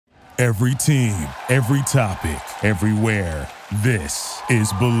Every team, every topic, everywhere. This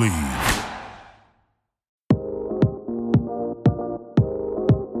is Believe.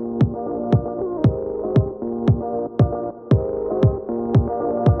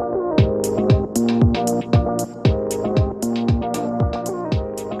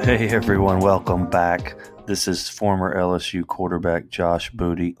 Hey everyone, welcome back. This is former LSU quarterback Josh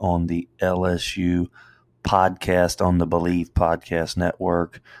Booty on the LSU podcast on the Believe Podcast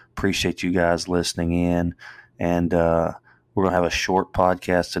Network. Appreciate you guys listening in. And we're going to have a short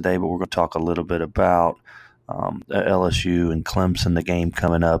podcast today, but we're going to talk a little bit about LSU and Clemson, the game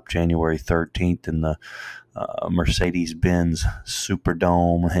coming up January 13th in the Mercedes-Benz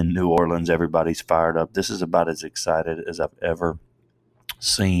Superdome in New Orleans. Everybody's fired up. This is about as excited as I've ever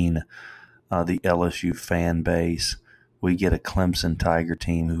seen the LSU fan base. We get a Clemson Tiger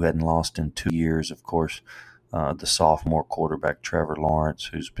team who hadn't lost in 2 years. Of course, the sophomore quarterback Trevor Lawrence,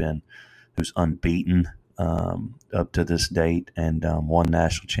 who's unbeaten up to this date and won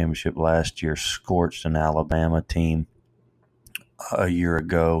national championship last year, scorched an Alabama team a year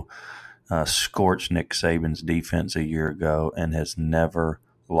ago, scorched Nick Saban's defense a year ago, and has never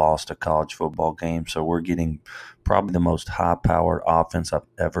lost a college football game. So we're getting probably the most high-powered offense I've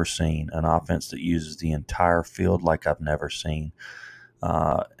ever seen, an offense that uses the entire field like I've never seen,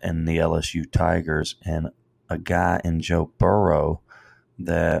 and the LSU Tigers, and a guy in Joe Burrow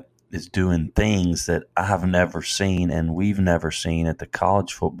that is doing things that I've never seen and we've never seen at the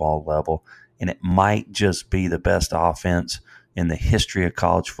college football level, and it might just be the best offense in the history of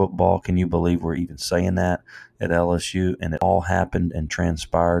college football. Can you believe we're even saying that at LSU? And it all happened and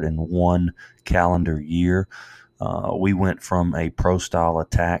transpired in one calendar year. We went from a pro-style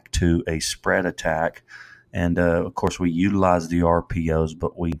attack to a spread attack. And, of course, we utilize the RPOs,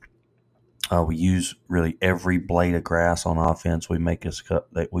 but we use really every blade of grass on offense. We make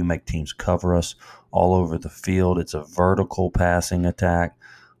teams cover us all over the field. It's a vertical passing attack.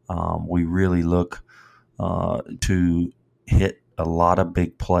 We really look to hit a lot of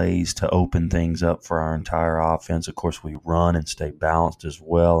big plays to open things up for our entire offense. Of course, we run and stay balanced as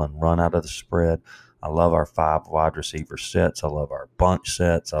well and run out of the spread. I love our 5 wide receiver sets. I love our bunch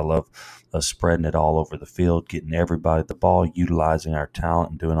sets. I love us spreading it all over the field, getting everybody the ball, utilizing our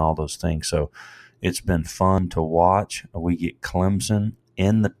talent and doing all those things. So it's been fun to watch. We get Clemson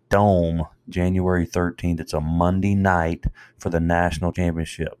in the Dome January 13th. It's a Monday night for the national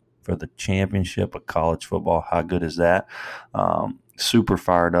championship. For the championship of college football. How good is that? Super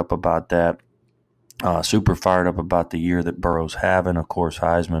fired up about that. Super fired up about the year that Burrow's having. Of course,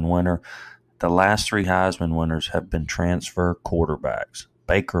 Heisman winner. The last 3 Heisman winners have been transfer quarterbacks.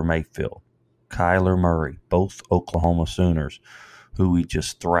 Baker Mayfield, Kyler Murray, both Oklahoma Sooners, who we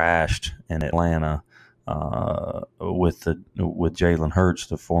just thrashed in Atlanta with Jalen Hurts,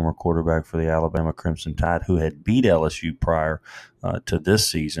 the former quarterback for the Alabama Crimson Tide, who had beat LSU prior to this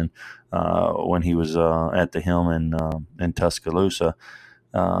season when he was at the helm in Tuscaloosa.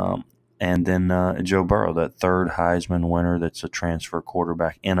 And then Joe Burrow, that 3rd Heisman winner that's a transfer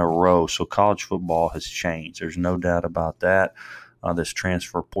quarterback in a row. So college football has changed. There's no doubt about that. This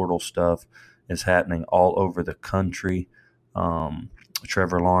transfer portal stuff is happening all over the country.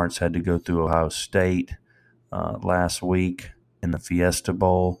 Trevor Lawrence had to go through Ohio State last week in the Fiesta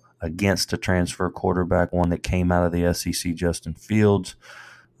Bowl against a transfer quarterback, one that came out of the SEC, Justin Fields,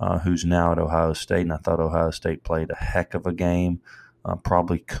 who's now at Ohio State. And I thought Ohio State played a heck of a game.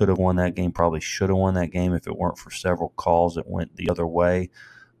 Probably could have won that game, probably should have won that game if it weren't for several calls that went the other way.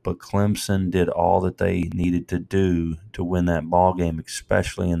 But Clemson did all that they needed to do to win that ball game,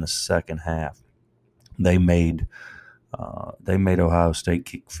 especially in the second half. They made Ohio State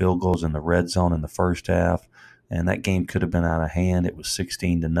kick field goals in the red zone in the first half, and that game could have been out of hand. It was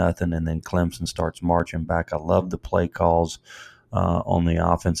 16-0, and then Clemson starts marching back. I love the play calls on the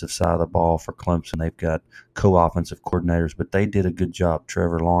offensive side of the ball for Clemson. They've got co-offensive coordinators, but they did a good job.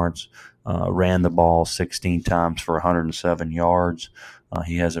 Trevor Lawrence ran the ball 16 times for 107 yards.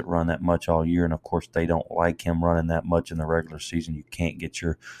 He hasn't run that much all year, and of course they don't like him running that much in the regular season. You can't get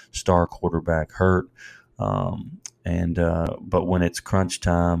your star quarterback hurt. But when it's crunch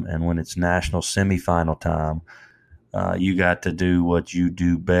time and when it's national semifinal time, you got to do what you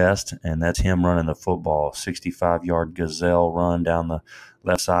do best, and that's him running the football. 65-yard gazelle run down the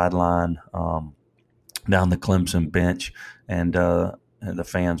left sideline, down the Clemson bench, and the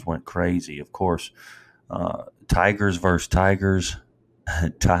fans went crazy. Of course, Tigers versus Tigers,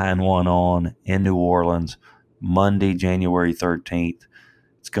 tying one on in New Orleans, Monday, January 13th.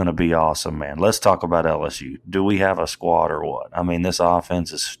 It's going to be awesome, man. Let's talk about LSU. Do we have a squad or what? I mean, this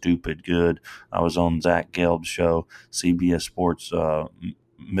offense is stupid good. I was on Zach Gelb's show, CBS Sports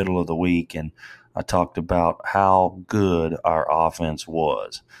middle of the week, and I talked about how good our offense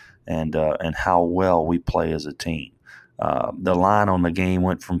was and how well we play as a team. The line on the game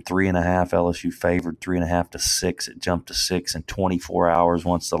went from 3.5, LSU favored 3.5 to 6. It jumped to 6 in 24 hours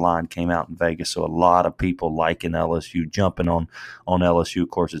once the line came out in Vegas. So a lot of people liking LSU, jumping on LSU. Of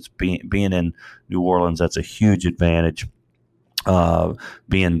course, it's being in New Orleans. That's a huge advantage.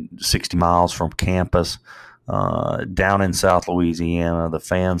 Being 60 miles from campus, down in South Louisiana, the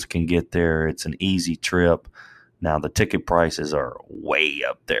fans can get there. It's an easy trip. Now, the ticket prices are way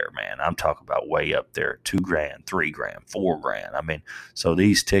up there, man. I'm talking about way up there, $2,000, $3,000, $4,000. I mean, so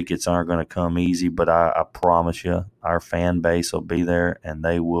these tickets aren't going to come easy, but I promise you, our fan base will be there, and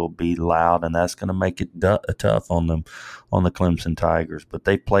they will be loud, and that's going to make it tough on them, on the Clemson Tigers. But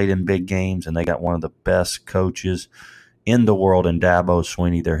they played in big games, and they got one of the best coaches in the world in Dabo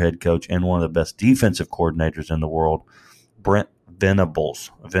Swinney, their head coach, and one of the best defensive coordinators in the world, Brent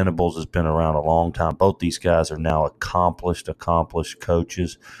Venables. Venables has been around a long time. Both these guys are now accomplished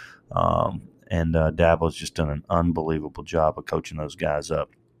coaches, and Dabo's just done an unbelievable job of coaching those guys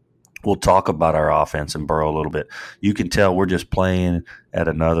up. We'll talk about our offense and Burrow a little bit. You can tell we're just playing at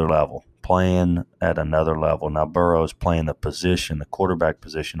another level. Now, Burrow's playing the quarterback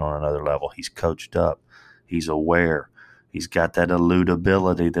position on another level. He's coached up. He's aware. He's got that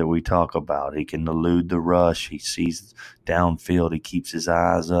eludability that we talk about. He can elude the rush. He sees downfield. He keeps his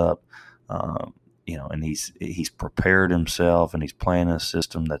eyes up, and he's prepared himself, and he's playing a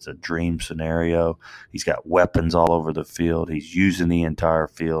system that's a dream scenario. He's got weapons all over the field. He's using the entire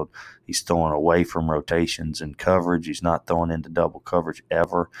field. He's throwing away from rotations and coverage. He's not throwing into double coverage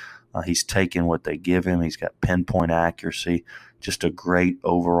ever. He's taking what they give him. He's got pinpoint accuracy. Just a great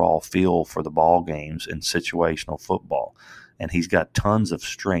overall feel for the ball games and situational football. And he's got tons of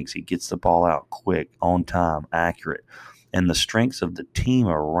strengths. He gets the ball out quick, on time, accurate. And the strengths of the team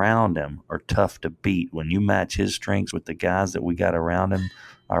around him are tough to beat. When you match his strengths with the guys that we got around him,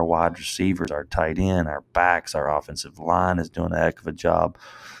 our wide receivers, our tight end, our backs, our offensive line is doing a heck of a job.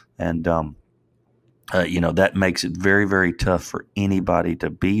 And, that makes it very, very tough for anybody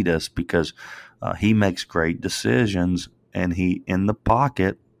to beat us because he makes great decisions. And he, in the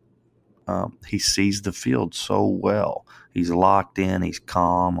pocket, he sees the field so well. He's locked in. He's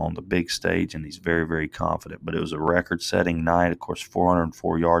calm on the big stage, and he's very, very confident. But it was a record-setting night. Of course,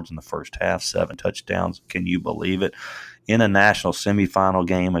 404 yards in the first half, 7 touchdowns. Can you believe it? In a national semifinal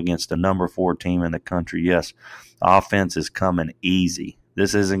game against the number 4 team in the country, yes, offense is coming easy.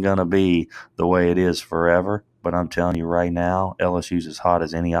 This isn't going to be the way it is forever. But I'm telling you right now, LSU's as hot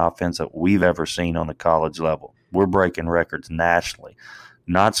as any offense that we've ever seen on the college level. We're breaking records nationally,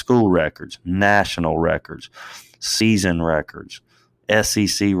 not school records, national records, season records,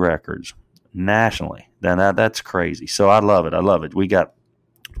 SEC records, nationally. That's crazy. So I love it. We got,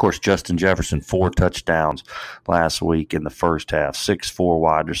 of course, Justin Jefferson, 4 touchdowns last week in the first half, 6'4"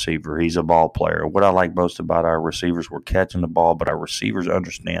 wide receiver. He's a ball player. What I like most about our receivers, we're catching the ball, but our receivers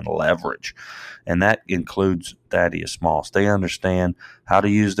understand leverage. And that includes Thaddeus Moss. They understand how to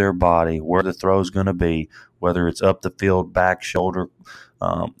use their body, where the throw is going to be, whether it's up the field, back shoulder,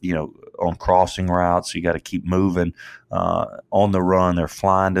 on crossing routes. You got to keep moving. On the run, they're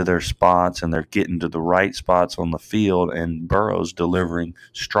flying to their spots, and they're getting to the right spots on the field, and Burrow's delivering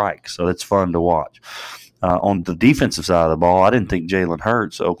strikes. So it's fun to watch. On the defensive side of the ball, I didn't think Jalen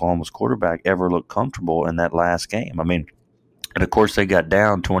Hurts, Oklahoma's quarterback, ever looked comfortable in that last game. I mean, and, of course, they got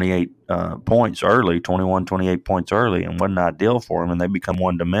down 28 points early, 21, 28 points early, and wasn't ideal for him, and they become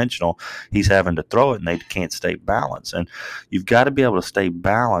one-dimensional. He's having to throw it, and they can't stay balanced. And you've got to be able to stay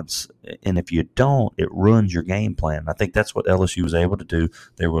balanced, and if you don't, it ruins your game plan. I think that's what LSU was able to do.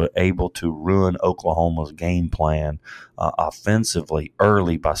 They were able to ruin Oklahoma's game plan offensively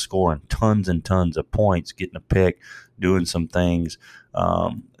early by scoring tons and tons of points, getting a pick, doing some things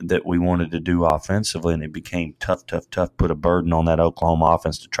that we wanted to do offensively, and it became tough, put a burden on that Oklahoma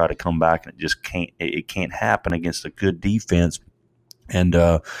offense to try to come back, and it can't happen against a good defense and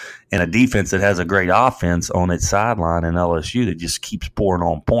a defense that has a great offense on its sideline in LSU that just keeps pouring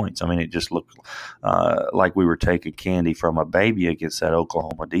on points. I mean, it just looked like we were taking candy from a baby against that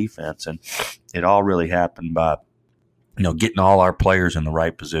Oklahoma defense, and it all really happened by getting all our players in the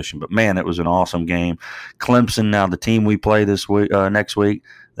right position. But, man, it was an awesome game. Clemson, now the team we play this week, next week,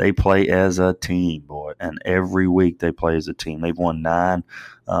 They play as a team, boy, and every week they play as a team. They've won 9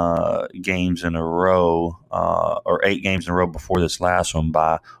 games in a row, or 8 games in a row before this last one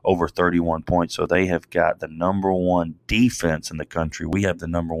by over 31 points. So they have got the number 1 defense in the country. We have the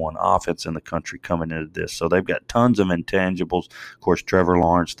number 1 offense in the country coming into this. So they've got tons of intangibles. Of course, Trevor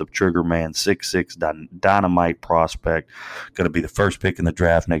Lawrence, the trigger man, 6'6", dynamite prospect, going to be the first pick in the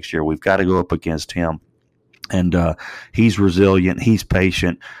draft next year. We've got to go up against him. And he's resilient. He's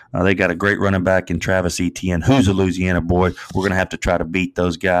patient. They got a great running back in Travis Etienne, who's a Louisiana boy. We're going to have to try to beat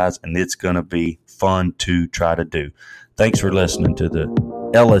those guys, and it's going to be fun to try to do. Thanks for listening to the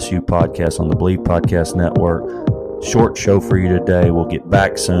LSU podcast on the Believe Podcast Network. Short show for you today. We'll get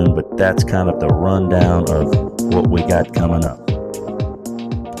back soon, but that's kind of the rundown of what we got coming up.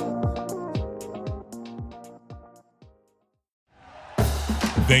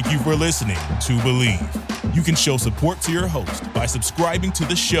 Thank you for listening to Believe. You can show support to your host by subscribing to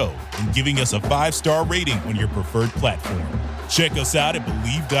the show and giving us a 5-star rating on your preferred platform. Check us out at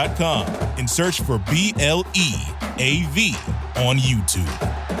Believe.com and search for BLEAV on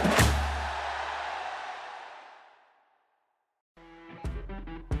YouTube.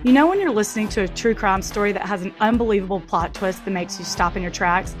 You know when you're listening to a true crime story that has an unbelievable plot twist that makes you stop in your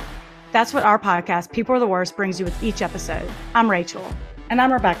tracks? That's what our podcast, People Are the Worst, brings you with each episode. I'm Rachel. And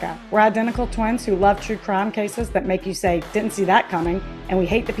I'm Rebecca. We're identical twins who love true crime cases that make you say, didn't see that coming, and we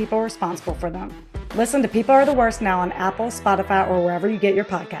hate the people responsible for them. Listen to People Are the Worst now on Apple, Spotify, or wherever you get your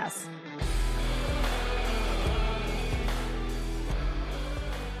podcasts.